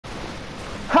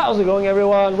How's it going,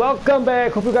 everyone? Welcome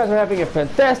back. Hope you guys are having a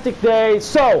fantastic day.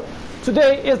 So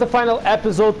today is the final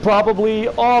episode probably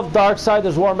of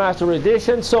Darksiders Warmastered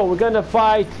edition. So we're gonna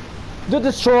fight the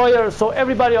Destroyer. So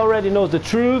everybody already knows the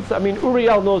truth. I mean,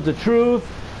 Uriel knows the truth,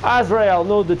 Azrael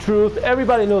knows the truth,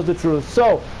 everybody knows the truth.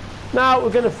 So now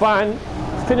we're gonna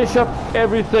finish up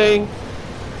everything.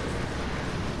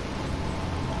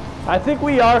 I think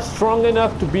we are strong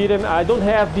enough to beat him. I don't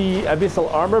have the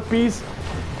abyssal armor piece,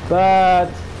 but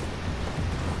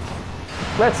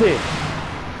let's see.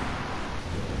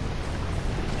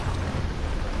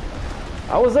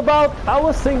 I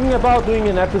was thinking about doing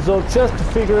an episode just to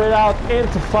figure it out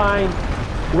and to find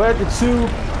where the two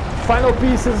final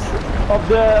pieces of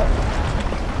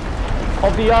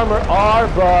the armor are,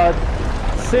 but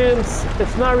since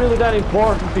it's not really that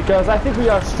important, because I think we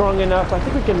are strong enough, I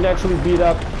think we can actually beat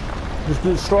up this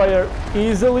Destroyer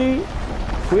easily.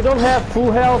 We don't have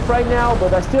full health right now,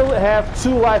 but I still have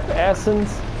 2 life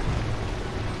essence.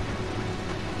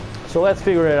 So let's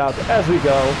figure it out as we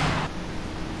go.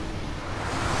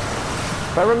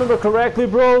 If I remember correctly,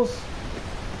 bros.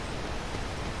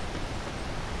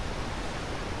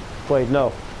 Wait,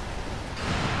 no.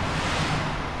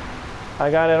 I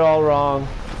got it all wrong.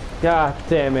 God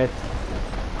damn it.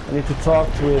 I need to talk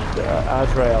with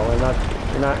Azrael and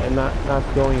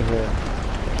not going here.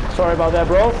 Sorry about that,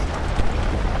 bros.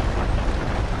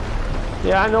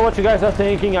 Yeah, I know what you guys are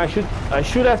thinking. I should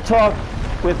have talked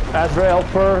with Azrael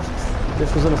first.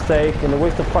 This was a mistake and a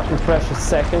waste of fucking precious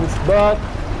seconds, but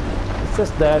it's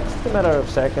just that. It's a matter of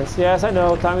seconds. Yes, I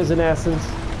know, time is an essence.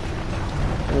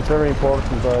 And it's very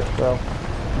important, but, well,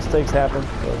 mistakes happen.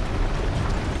 But.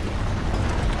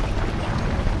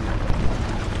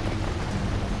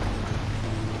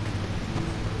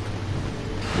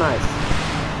 Nice.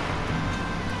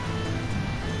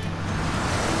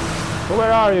 So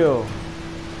where are you?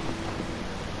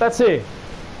 Let's see.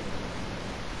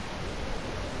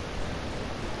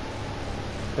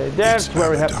 Okay, there's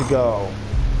where we have to go.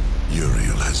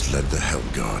 Uriel has led the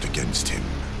Hellguard against him.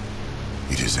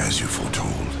 It is as you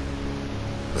foretold.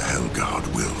 The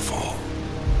Hellguard will fall.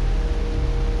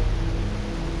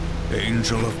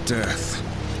 Angel of Death,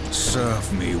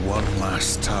 serve me one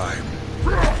last time.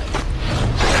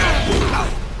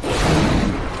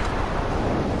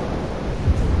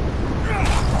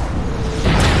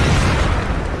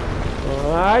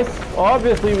 Alright,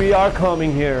 obviously we are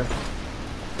coming here.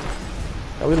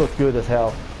 Oh, we look good as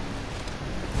hell.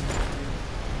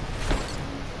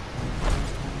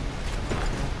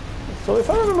 So if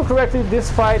I remember correctly,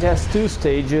 this fight has 2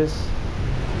 stages.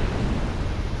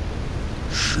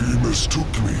 She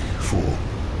mistook me for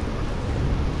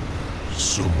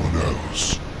someone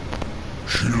else.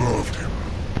 She loved him,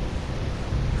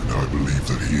 and I believe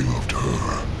that he loved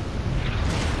her.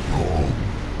 Long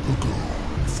ago,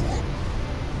 before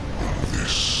all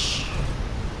this.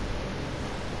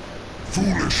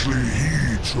 Foolishly,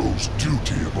 he chose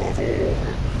duty above all,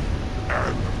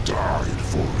 and died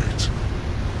for it.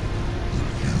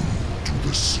 Will you do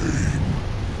the same?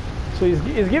 So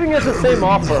he's giving us the same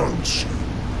offer.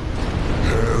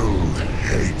 Hell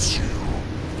hates you.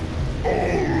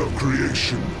 All of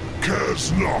creation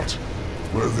cares not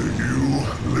whether you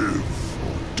live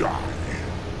or die.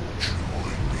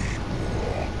 Join me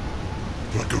more.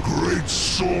 Like a great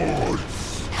sword,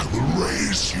 I will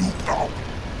raise you up,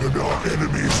 and our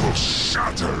enemies will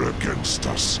shatter against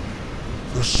us.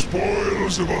 The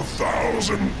spoils of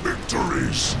 1,000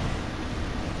 victories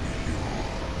be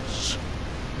yours.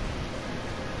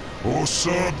 Or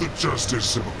serve the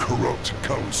justice of a corrupt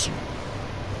council.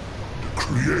 The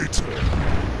Creator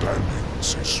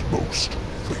abandons his most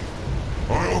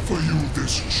faithful. I offer you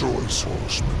this choice,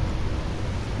 Horseman.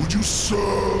 Would you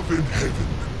serve in heaven,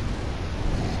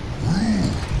 or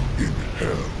rule in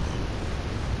hell?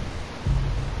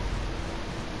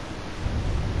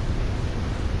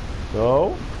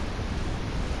 So?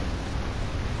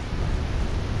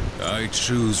 I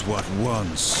choose what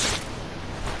once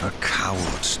a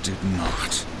coward did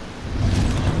not.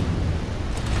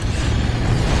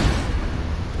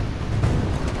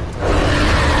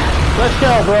 Let's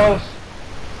go, bros.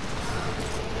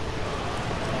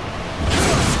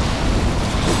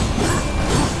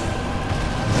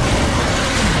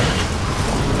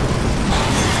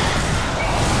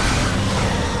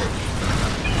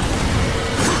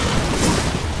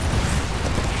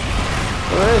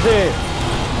 Where is he?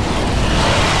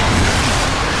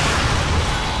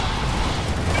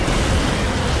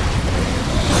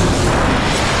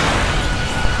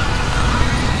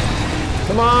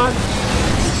 Come on.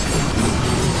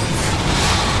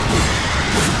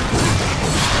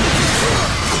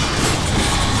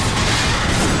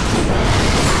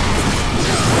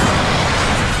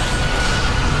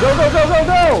 go,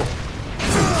 go!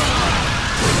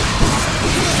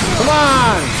 Come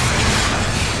on!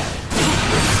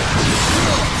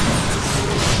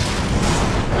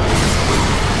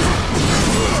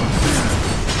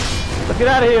 Let's get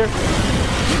out of here.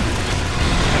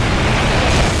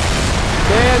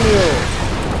 Damn you.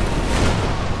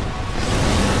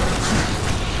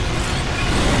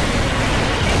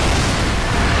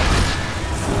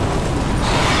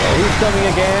 Oh, he's coming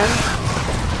again.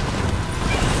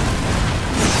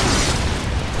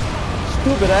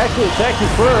 Stupid, I actually attacked you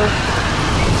first.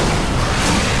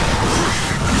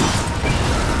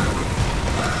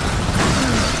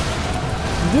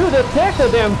 Dude, attack the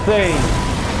damn thing.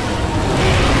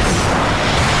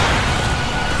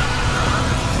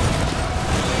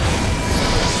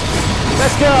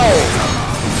 Let's go!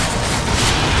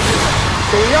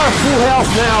 So we are full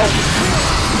health now.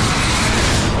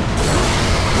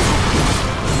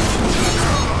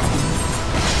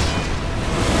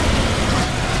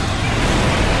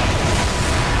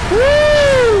 Woo!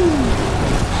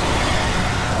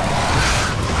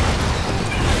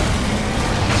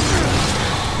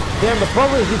 Damn, the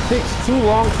problem is it takes too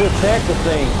long to attack the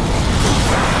thing.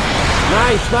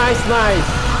 Nice, nice, nice.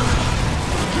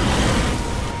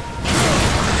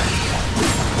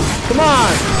 Come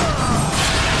on!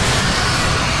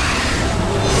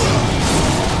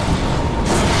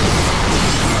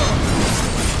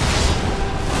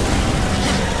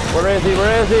 Where is he?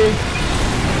 Where is he?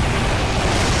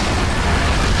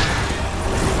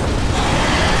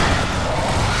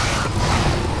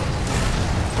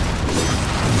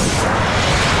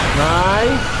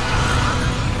 Nice.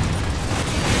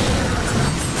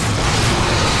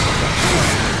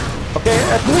 Okay,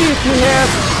 at least we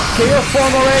have Chaos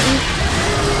form already.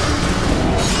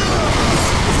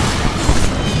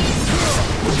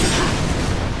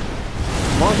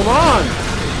 Come on, come on!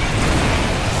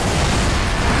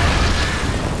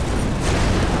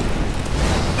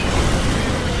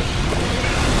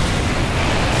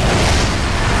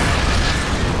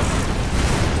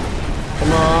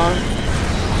 Come on.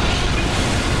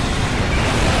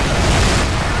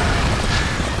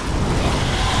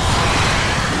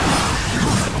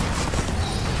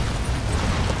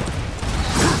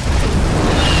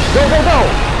 Go, go, go!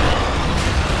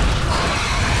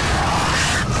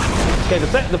 Okay,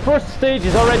 the first stage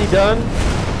is already done.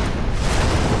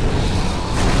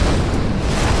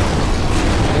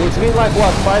 Which means like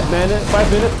what, 5 minutes?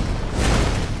 5 minutes?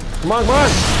 Come on, come on!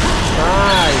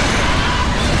 Nice!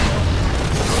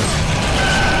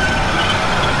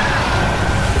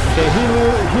 Okay,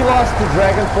 he lost the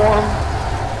dragon form.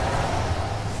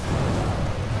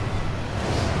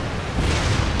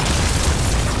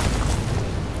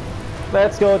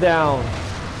 Let's go down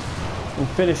and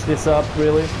finish this up,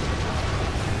 really.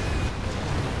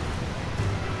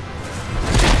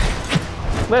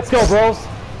 Let's go, bros.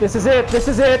 This is it. This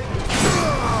is it.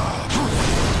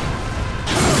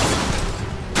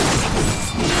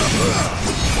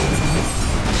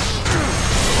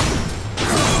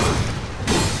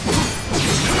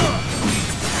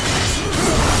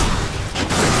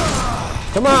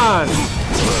 Come on.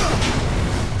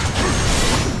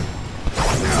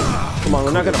 Come on,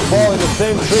 we're not going to fall in the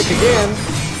same trick again.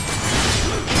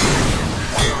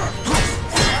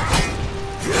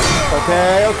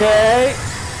 Okay, okay.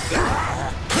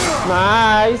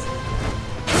 Nice.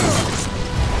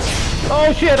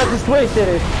 Oh shit, I just wasted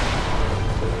it.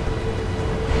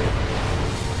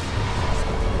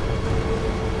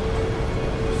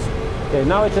 Okay,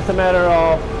 now it's just a matter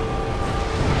of...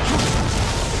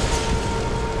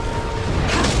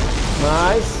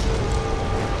 Nice.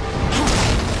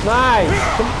 Nice.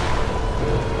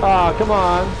 Ah, come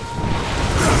on.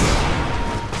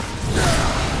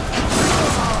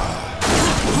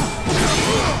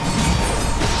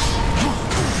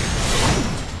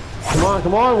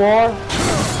 Come on, War.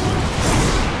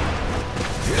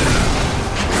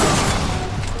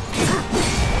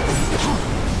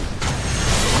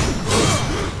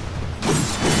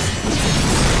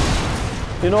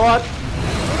 You know what?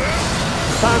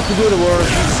 Time to do the work.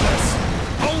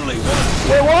 Only one.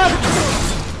 Wait, what?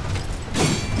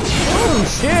 Holy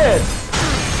shit!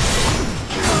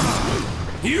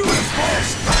 You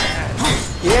false man.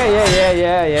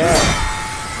 Yeah.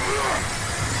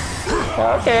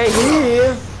 Okay, he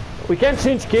is. We can't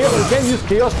change chaos. We can't use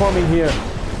chaos forming here.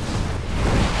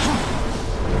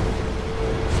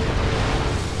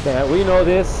 Yeah, we know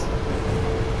this.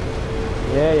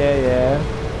 Yeah.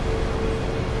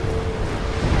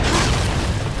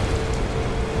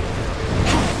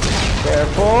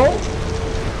 Careful.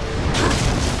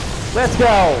 Let's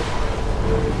go.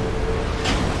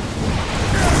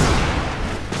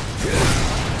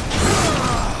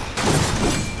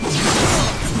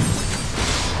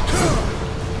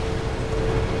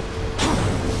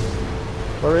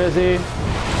 Where is he?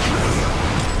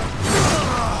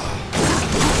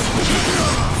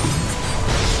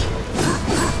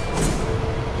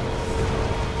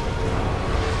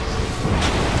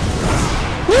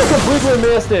 Completely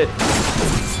missed it.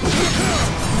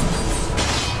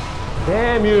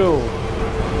 Damn you.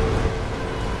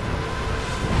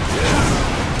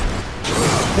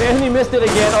 And he missed it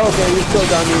again. Okay, you still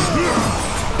got me.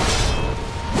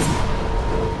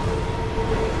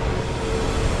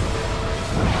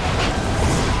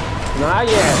 Not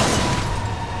yet.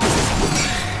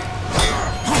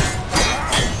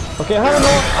 Okay, I don't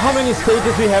know how many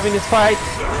stages we have in this fight.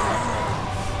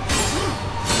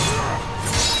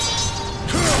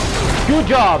 Good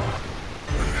job!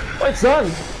 Oh, it's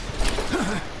done!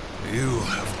 You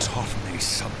have taught me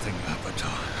something,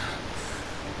 Abaddon.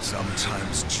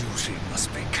 Sometimes duty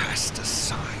must be cast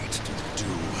aside to do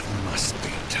what must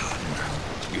be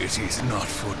done. It is not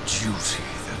for duty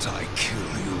that I kill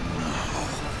you now.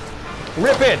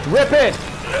 Rip it! Rip it!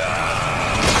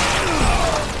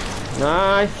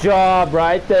 Nice job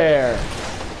right there.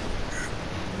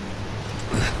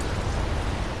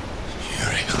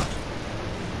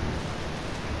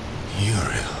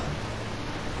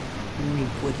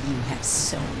 Reap what you have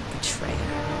sown, betrayer.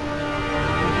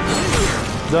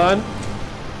 Done.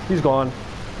 He's gone.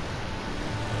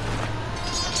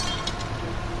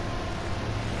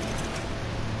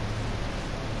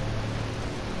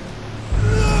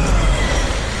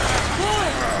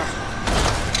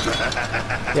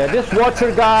 Yeah, this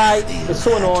Watcher guy is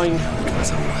so annoying.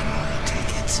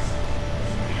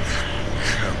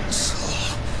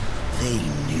 Council. They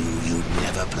knew you'd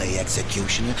never play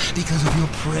executioner because of your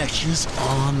precious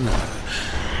honor.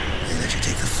 They let you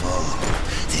take the fall.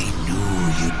 They knew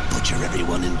you'd butcher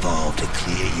everyone involved to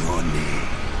clear your name.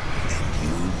 And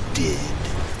you did.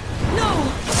 No!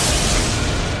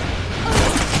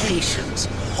 Patience,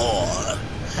 whore.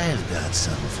 I've got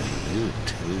some for you,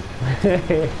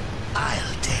 too.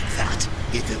 I'll take that.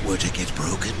 If it were to get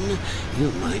broken, you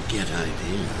might get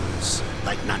ideas.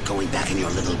 Like not going back in your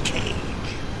little cage.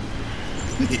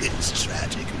 It's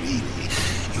tragic, really.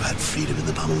 You had freedom in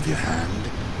the palm of your hand,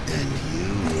 and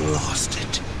you lost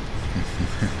it.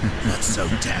 That's so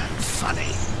damn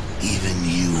funny. Even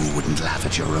you wouldn't laugh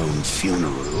at your own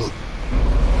funeral.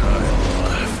 I'm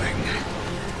laughing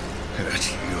at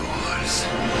yours.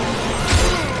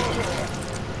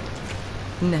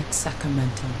 Next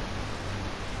Sacramento.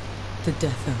 The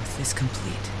death oath is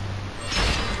complete.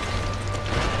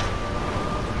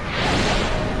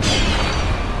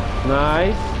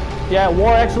 Nice. Yeah,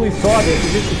 War actually saw this.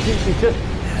 He just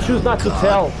choose not to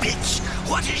tell. Bitch,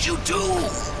 what did you do?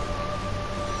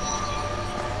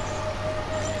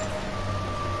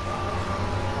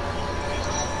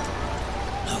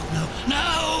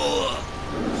 No!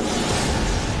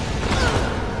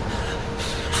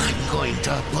 I'm going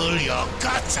to pull your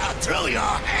guts out through your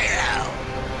halo.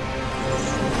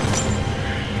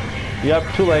 Yep,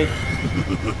 too late.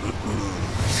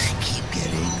 Keep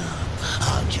getting up.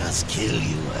 I'll just kill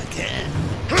you again.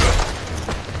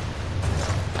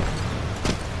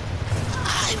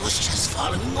 I was just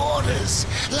following orders,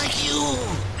 like you.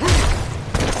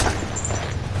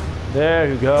 There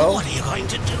you go. What are you going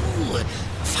to do?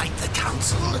 Fight the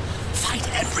council? Fight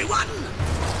everyone?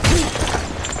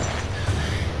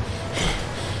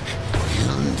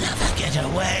 You'll never get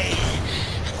away.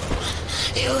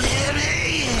 You hear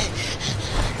me?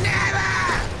 Never!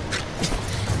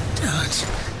 Don't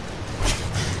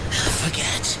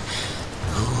forget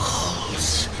who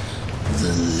holds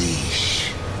the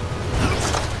leash.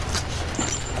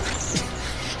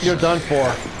 You're done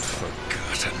for.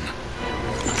 Forgotten.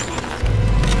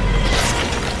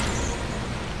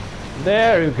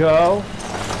 There you go.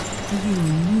 You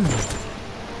knew.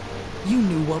 You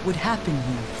knew what would happen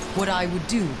here, what I would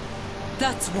do.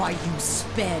 That's why you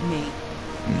spared me.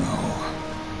 No.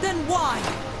 Then why?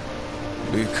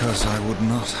 Because I would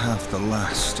not have the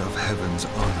last of heaven's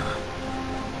honor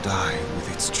die with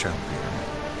its champion.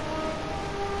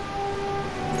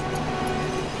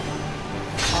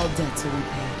 All debts are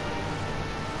repaid.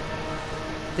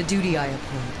 The duty I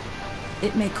uphold.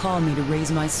 It may call me to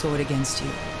raise my sword against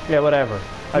you. Yeah, whatever.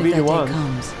 I beat you once. If that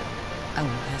day comes, I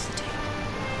won't hesitate.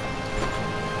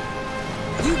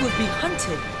 You will be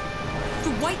hunted.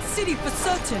 The White City for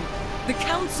certain. The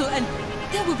Council, and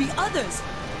there will be others.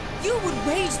 You would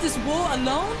wage this war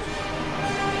alone?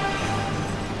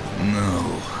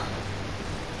 No.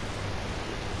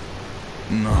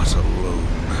 Not alone.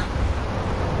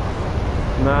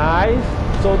 Nice.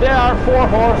 So there are 4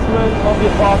 horsemen of the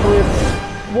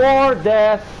apocalypse. War,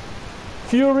 death,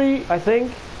 fury, I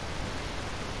think.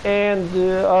 And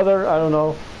the other, I don't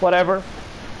know, whatever.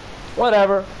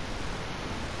 whatever.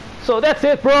 So that's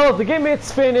it, bro. The game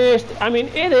is finished. I mean,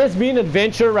 it has been an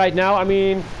adventure right now. I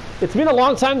mean, it's been a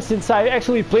long time since I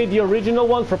actually played the original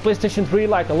one for PlayStation 3,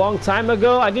 like a long time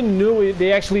ago. I didn't know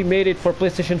they actually made it for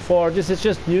PlayStation 4. This is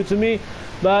just new to me.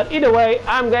 But either way,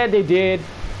 I'm glad they did.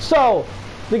 So,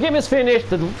 the game is finished.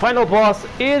 The final boss,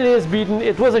 it is beaten.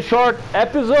 It was a short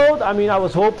episode. I mean, I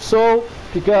was hope so,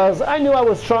 because I knew I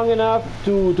was strong enough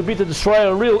to beat the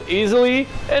Destroyer real easily.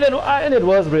 And it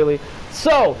was really.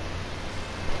 So,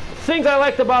 things I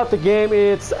liked about the game,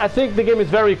 I think the game is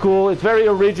very cool. It's very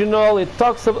original. It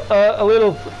talks a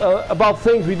little about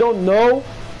things we don't know.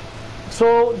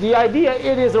 So the idea,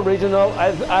 it is original.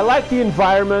 I like the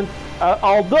environment,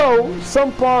 although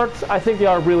some parts I think they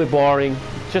are really boring.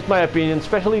 Just my opinion,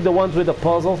 especially the ones with the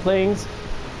puzzle things.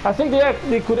 I think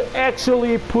they could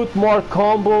actually put more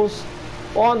combos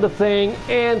on the thing,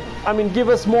 and I mean, give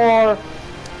us more.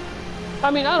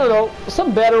 I mean, I don't know,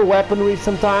 some better weaponry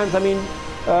sometimes. I mean,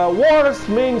 War's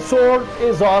main sword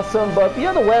is awesome, but the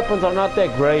other weapons are not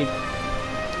that great.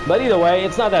 But either way,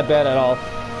 it's not that bad at all.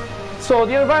 So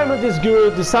the environment is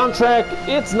good, the soundtrack,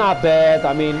 it's not bad.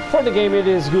 I mean, for the game it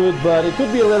is good, but it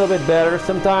could be a little bit better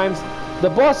sometimes. The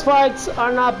boss fights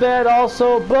are not bad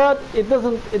also, but it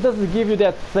doesn't give you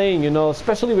that thing, you know,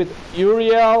 especially with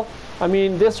Uriel. I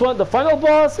mean, this one, the final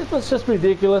boss, it was just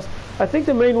ridiculous. I think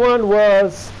the main one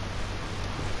was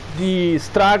the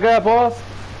Straga boss,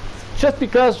 just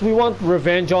because we want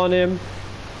revenge on him.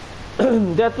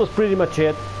 That was pretty much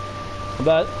it.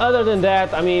 But other than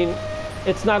that, I mean,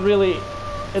 it was not really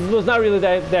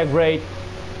that great.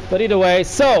 But either way,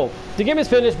 so the game is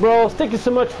finished, bros. Thank you so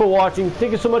much for watching.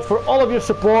 Thank you so much for all of your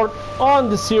support on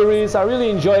the series. I really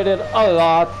enjoyed it a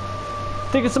lot.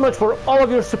 Thank you so much for all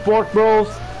of your support, bros.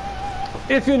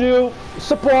 If you're new,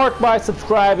 support by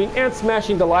subscribing and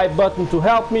smashing the like button to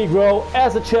help me grow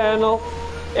as a channel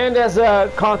and as a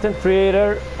content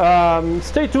creator.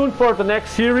 Stay tuned for the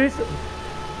next series,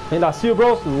 and I'll see you,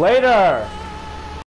 bros, later.